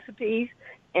some of the recipes.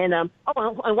 And and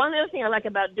one other thing I like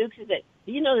about Dukes is that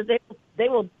that they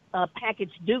will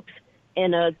package Dukes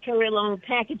and carry along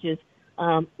packages,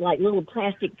 like little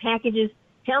plastic packages.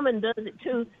 Hellman does it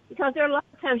too, because there are a lot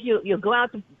of times you'll go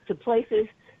out to places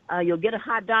you'll get a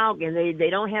hot dog, and they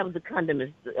don't have the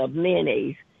condiments of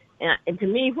mayonnaise. And to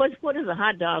me, what is a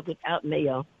hot dog without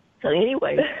mayo? So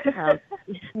anyway,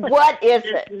 what is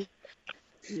it?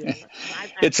 Yeah,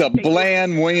 it's a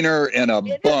bland wiener in a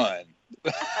bun.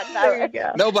 There you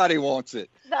go. Nobody wants it.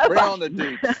 Bring on the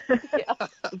Dukes.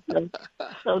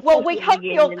 Well, we hope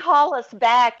you'll call us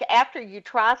back after you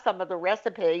try some of the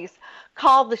recipes.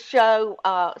 Call the show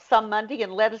some Monday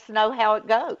and let us know how it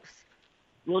goes.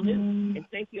 Will do. And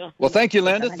thank you. Well, thank you,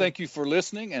 Linda. Thank you for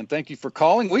listening, and thank you for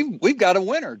calling. We've got a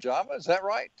winner, Java. Is that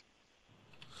right?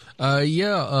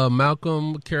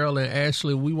 Malcolm, Carol, and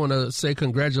Ashley, we want to say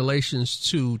congratulations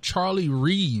to Charlie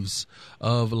Reeves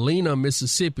of Lena,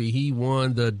 Mississippi. He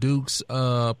won the Duke's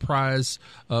prize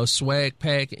swag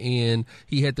pack, and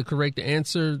he had the correct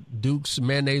answer. Duke's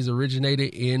mayonnaise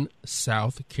originated in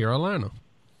South Carolina.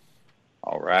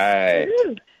 All right.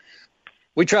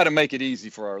 We try to make it easy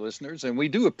for our listeners, and we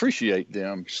do appreciate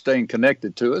them staying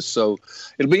connected to us. So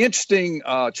it'll be interesting,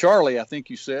 Charlie, I think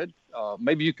you said,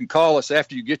 maybe you can call us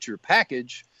after you get your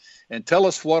package and tell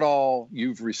us what all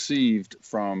you've received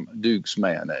from Duke's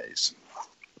mayonnaise.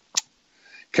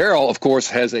 Carol, of course,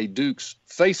 has a Duke's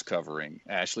face covering.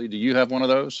 Ashley, do you have one of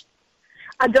those?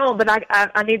 I don't, but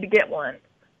I need to get one.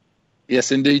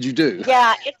 Yes, indeed you do.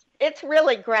 Yeah, it's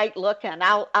really great looking.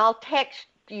 I'll text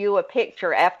you a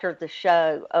picture after the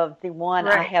show of the one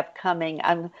I have coming.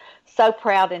 I'm so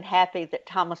proud and happy that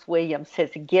Thomas Williams has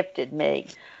gifted me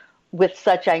with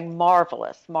such a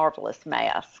marvelous, marvelous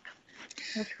mask.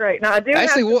 That's great. Now, I do have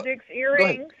some Duke's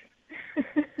earrings.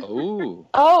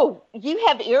 Oh, you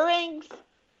have earrings?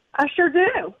 I sure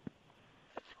do.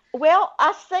 Well,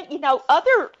 I think,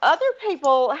 other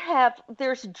people have,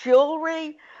 there's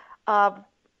jewelry.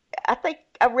 I think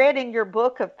I read in your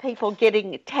book of people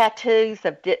getting tattoos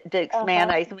of Duke's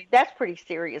mayonnaise. I mean, that's pretty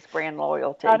serious brand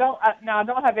loyalty. I don't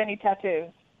have any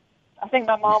tattoos. I think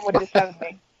my mom would have shown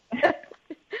me.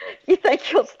 You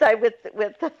think you'll stay with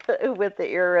the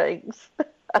earrings?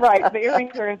 Right, the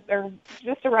earrings are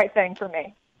just the right thing for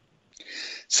me.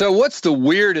 So, what's the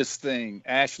weirdest thing,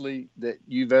 Ashley, that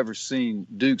you've ever seen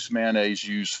Duke's mayonnaise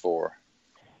used for?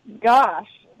 Gosh,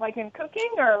 like in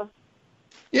cooking or?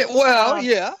 Yeah, well,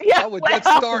 yeah. Let's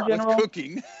start with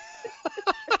cooking.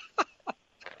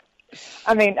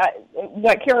 I mean,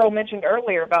 what Carol mentioned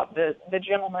earlier about the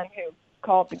gentleman who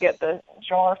called to get the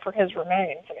jar for his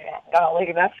remains. I mean,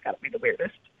 golly, that's got to be the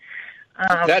weirdest.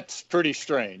 That's pretty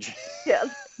strange. Yes.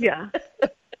 Yeah.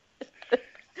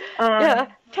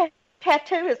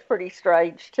 Tattoo is pretty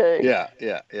strange, too.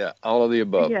 Yeah. All of the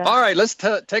above. Yeah. All right, let's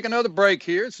take another break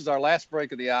here. This is our last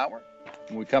break of the hour.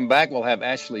 When we come back, we'll have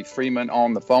Ashley Freeman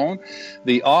on the phone,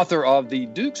 the author of the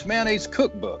Duke's Mayonnaise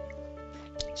Cookbook.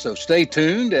 So stay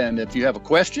tuned, and if you have a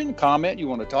question, comment, you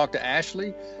want to talk to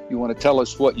Ashley, you want to tell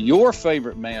us what your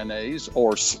favorite mayonnaise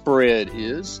or spread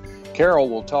is, Carol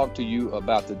will talk to you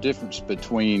about the difference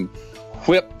between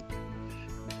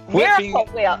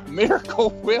Miracle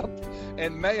Whip,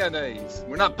 and mayonnaise.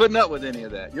 We're not putting up with any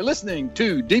of that. You're listening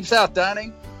to Deep South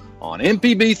Dining on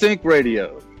MPB Think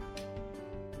Radio.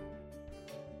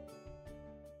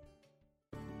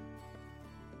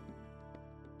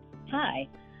 Hi,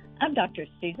 I'm Dr.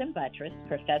 Susan Buttress,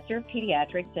 Professor of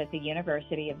Pediatrics at the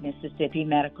University of Mississippi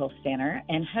Medical Center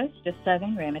and host of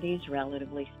Southern Remedies,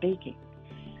 Relatively Speaking.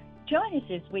 Join us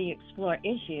as we explore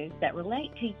issues that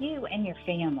relate to you and your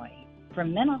family,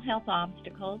 from mental health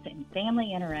obstacles and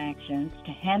family interactions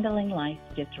to handling life's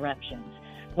disruptions.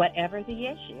 Whatever the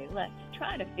issue, let's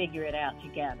try to figure it out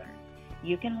together.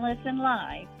 You can listen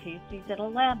live Tuesdays at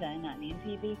 11 on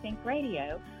MPB Think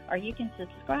Radio, or you can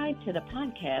subscribe to the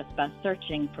podcast by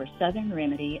searching for Southern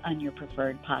Remedy on your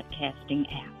preferred podcasting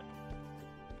app.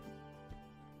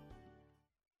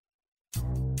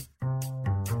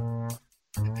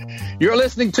 You're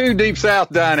listening to Deep South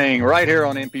Dining right here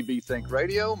on MPB Think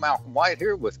Radio. Malcolm White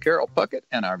here with Carol Puckett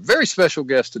and our very special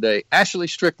guest today, Ashley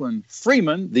Strickland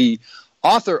Freeman, the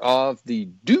author of the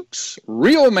Duke's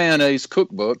Real Mayonnaise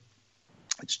Cookbook.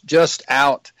 It's just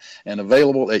out and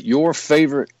available at your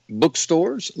favorite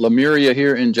bookstores, Lemuria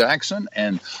here in Jackson,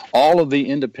 and all of the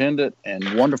independent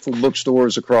and wonderful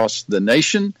bookstores across the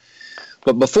nation.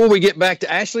 But before we get back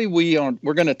to Ashley, we're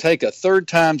going to take a third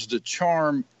time's the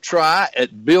charm try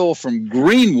at Bill from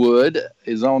Greenwood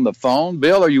is on the phone.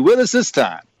 Bill, are you with us this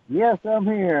time? Yes, I'm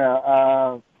here.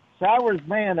 Showers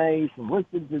Mayonnaise from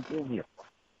Western Virginia.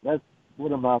 That's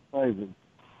one of my favorites.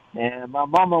 And my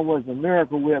mama was a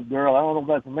Miracle Whip girl. I don't know if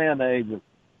that's a mayonnaise, but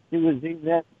she was eating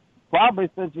that probably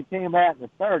since she came out in the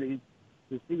 30s,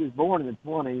 because she was born in the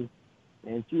 20s,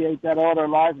 and she ate that all her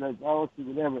life, and that's all she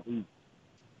would ever eat.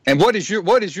 And what is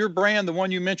your brand, the one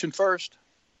you mentioned first?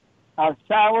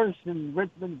 Sowers in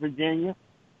Richmond, Virginia.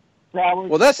 Sowers.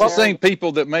 Well, that's the same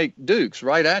people that make Dukes,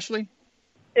 right, Ashley?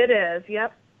 It is,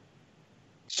 yep.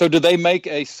 So do they make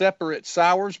a separate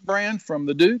Sowers brand from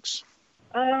the Dukes?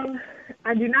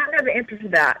 I do not know the answer to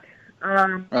that.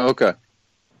 Okay.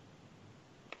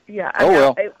 Yeah.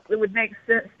 Well. It would make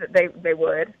sense that they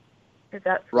would, if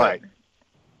that's right. What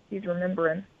he's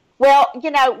remembering. Well,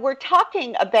 we're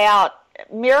talking about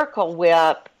Miracle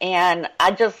Whip, and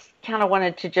I just kind of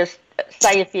wanted to just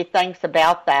say a few things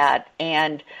about that.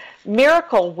 And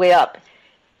Miracle Whip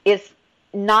is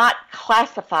not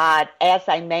classified as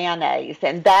a mayonnaise,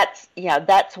 and that's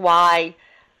why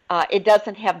it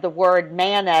doesn't have the word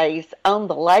mayonnaise on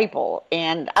the label.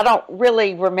 And I don't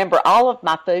really remember all of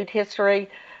my food history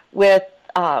with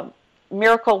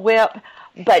Miracle Whip,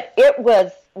 but it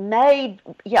was made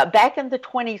back in the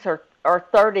 20s or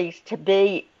 30s to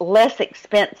be less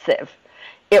expensive.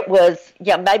 It was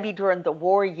maybe during the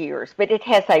war years, but it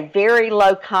has a very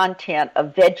low content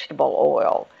of vegetable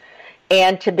oil.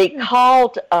 And to be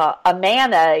called a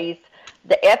mayonnaise,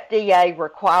 the FDA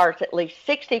requires at least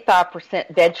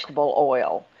 65% vegetable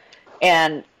oil,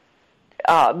 and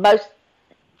most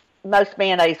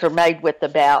mayonnaise are made with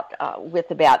about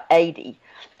 80.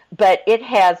 But it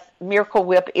has Miracle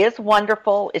Whip is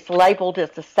wonderful. It's labeled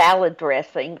as a salad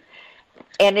dressing,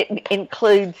 and it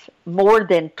includes more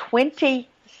than 20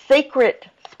 secret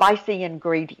spicy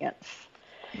ingredients.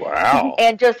 Wow!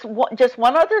 And just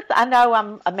one other. I know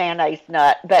I'm a mayonnaise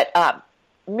nut, but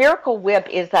Miracle Whip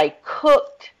is a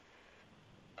cooked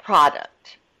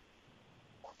product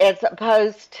as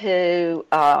opposed to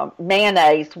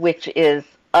mayonnaise, which is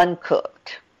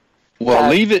uncooked. Well,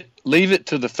 leave it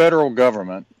to the federal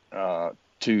government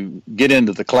to get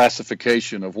into the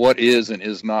classification of what is and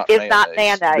is not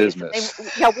mayonnaise business.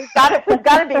 We've got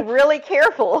to be really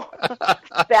careful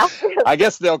about this. I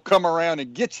guess they'll come around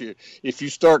and get you if you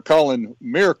start calling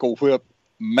Miracle Whip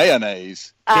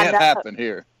mayonnaise. Can't happen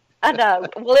here. I know.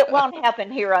 Well, it won't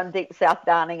happen here on Deep South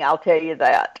Dining, I'll tell you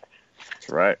that. That's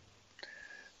right.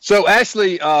 So,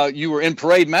 Ashley, you were in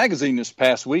Parade Magazine this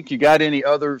past week. You got any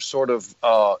other sort of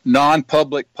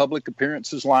non-public public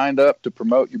appearances lined up to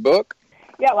promote your book?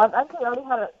 Yeah, well, I've actually already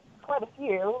had quite a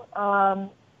few.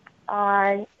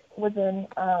 I was in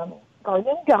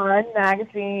Garden and Gun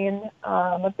magazine.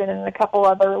 I've been in a couple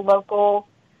other local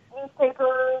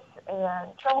newspapers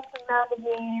and Charleston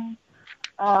magazine.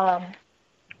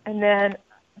 And then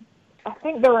I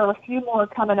think there are a few more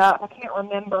coming up. I can't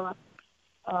remember.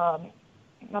 I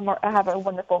have a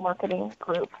wonderful marketing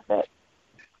group that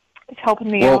is helping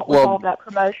me out with all of that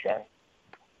promotion.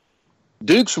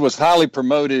 Dukes was highly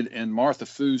promoted in Martha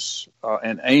Foose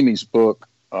and Amy's book,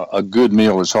 A Good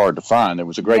Meal is Hard to Find. There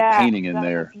was a great painting in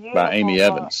there by Amy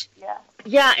Evans.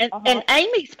 Yeah, and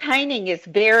Amy's painting is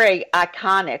very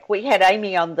iconic. We had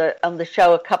Amy on the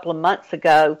show a couple of months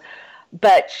ago,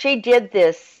 but she did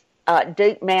this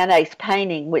Duke mayonnaise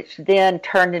painting, which then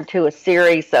turned into a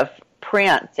series of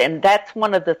prints, and that's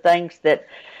one of the things that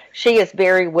she is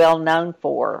very well known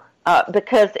for,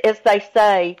 because, as they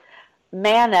say,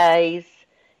 mayonnaise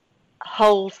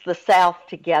holds the South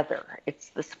together. It's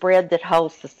the spread that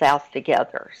holds the South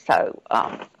together. So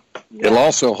it'll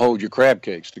also hold your crab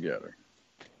cakes together.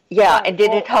 Yeah, and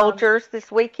did it hold yours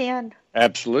this weekend?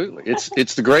 Absolutely.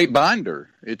 It's the great binder.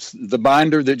 It's the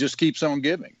binder that just keeps on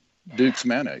giving. Duke's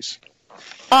mayonnaise.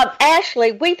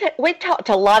 Ashley, we've talked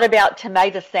a lot about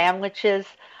tomato sandwiches,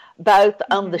 both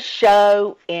on the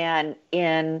show and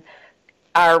on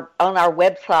our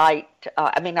website.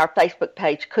 Our Facebook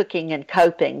page, Cooking and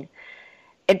Coping,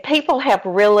 and people have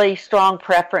really strong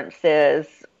preferences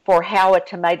for how a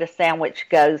tomato sandwich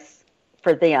goes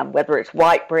for them, whether it's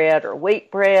white bread or wheat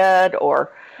bread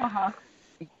or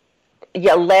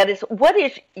lettuce. What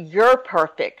is your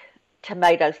perfect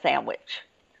tomato sandwich?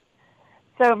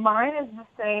 So mine is the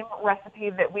same recipe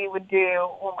that we would do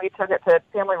when we took it to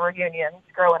family reunions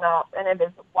growing up, and it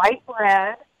is white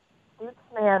bread, Duke's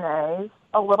mayonnaise,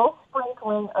 a little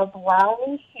sprinkling of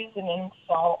Lowry seasoning,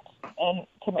 salt, and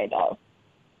tomato.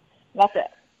 That's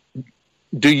it.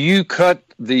 Do you cut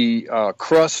the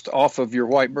crust off of your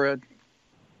white bread?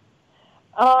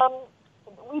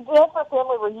 We did for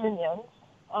family reunions,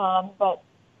 but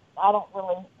I don't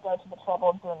really go to the trouble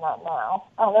of doing that now.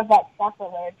 I don't know if that's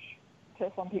sacrilege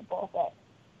to some people, but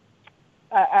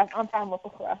I'm fine with the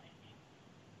crust.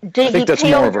 Do you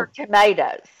peel your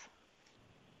tomatoes?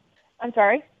 I'm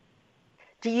sorry?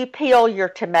 Do you peel your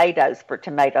tomatoes for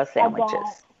tomato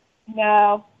sandwiches?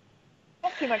 No.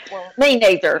 That's too much work. Me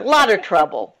neither. A lot of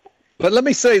trouble. But let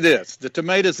me say this. The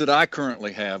tomatoes that I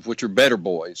currently have, which are Better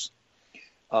Boys,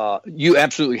 you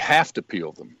absolutely have to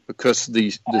peel them because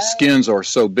the skins are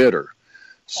so bitter.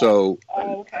 So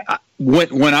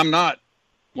when I'm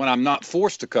not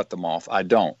forced to cut them off, I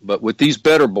don't. But with these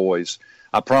Better Boys,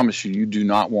 I promise you, you do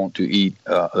not want to eat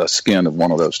a skin of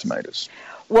one of those tomatoes.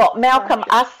 Well, Malcolm,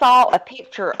 I saw a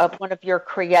picture of one of your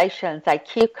creations, a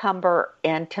cucumber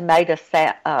and tomato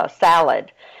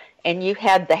salad, and you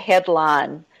had the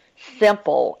headline,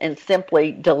 "Simple and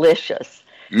Simply Delicious."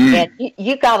 And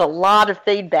you got a lot of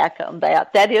feedback on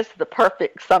that. That is the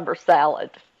perfect summer salad.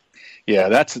 Yeah,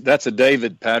 that's a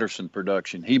David Patterson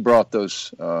production. He brought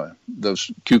those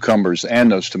cucumbers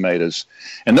and those tomatoes,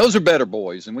 and those are Better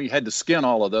Boys. And we had to skin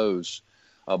all of those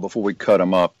before we cut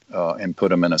them up and put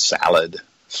them in a salad.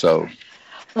 So,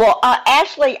 well,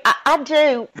 Ashley, I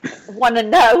do want to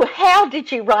know, how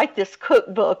did you write this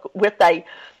cookbook with a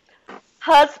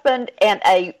husband and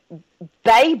a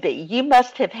baby? You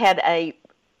must have had a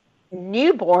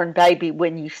newborn baby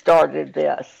when you started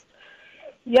this.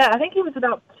 Yeah, I think he was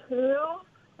about 2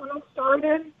 when I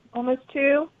started, almost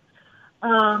 2.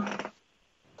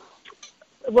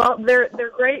 Well, they're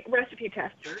great recipe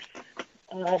testers.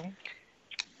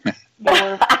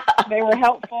 They were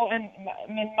helpful, and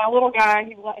my little guy,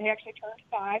 he actually turned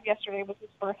 5. Yesterday was his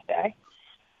birthday.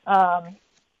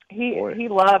 He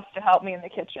loves to help me in the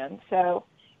kitchen, so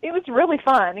it was really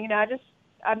fun. You know,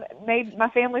 I made my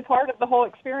family part of the whole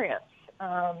experience,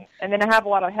 and then I have a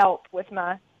lot of help with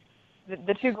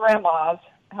the 2 grandmas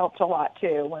helped a lot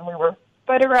too when we were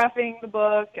photographing the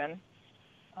book and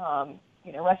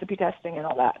recipe testing and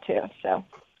all that too. So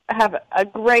I have a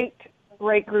great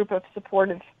group of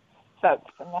supportive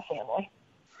folks in my family.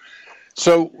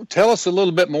 So tell us a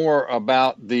little bit more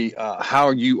about the how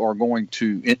you are going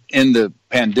to, in the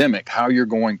pandemic, how you're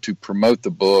going to promote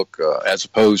the book as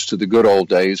opposed to the good old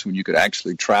days when you could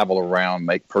actually travel around,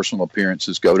 make personal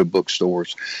appearances, go to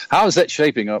bookstores. How is that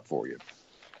shaping up for you?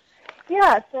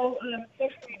 Yeah, so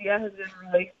social media has been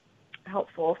really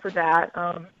helpful for that.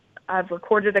 I've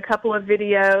recorded a couple of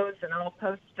videos, and I'll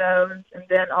post those, and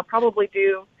then I'll probably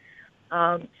do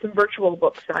some virtual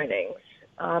book signings.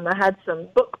 I had some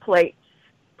book plates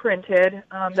printed.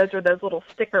 Those are those little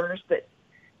stickers that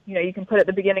you can put at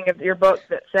the beginning of your book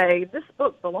that say, "This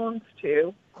book belongs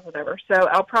to," or whatever. So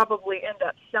I'll probably end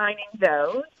up signing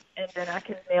those, and then I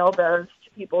can mail those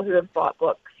to people who have bought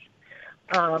books.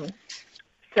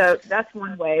 So that's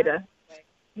one way to,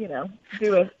 do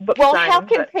a book signing. Well, how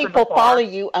can people follow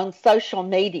you on social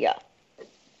media?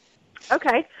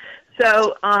 Okay,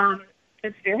 so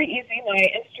it's very easy. My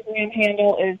Instagram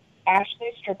handle is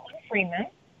Ashley Strickland Freeman.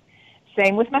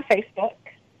 Same with my Facebook.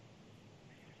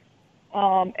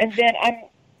 And then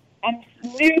I'm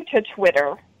new to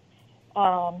Twitter.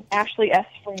 Ashley S.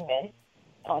 Freeman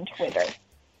on Twitter.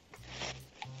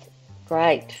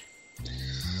 Great.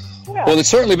 Yeah. Well, it's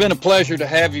certainly been a pleasure to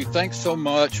have you. Thanks so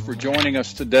much for joining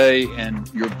us today.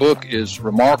 And your book is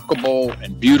remarkable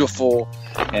and beautiful.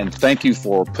 And thank you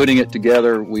for putting it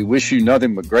together. We wish you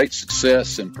nothing but great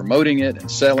success in promoting it and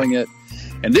selling it.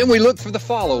 And then we look for the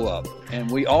follow-up.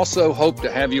 And we also hope to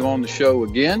have you on the show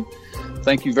again.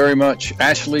 Thank you very much,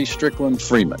 Ashley Strickland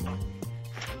Freeman.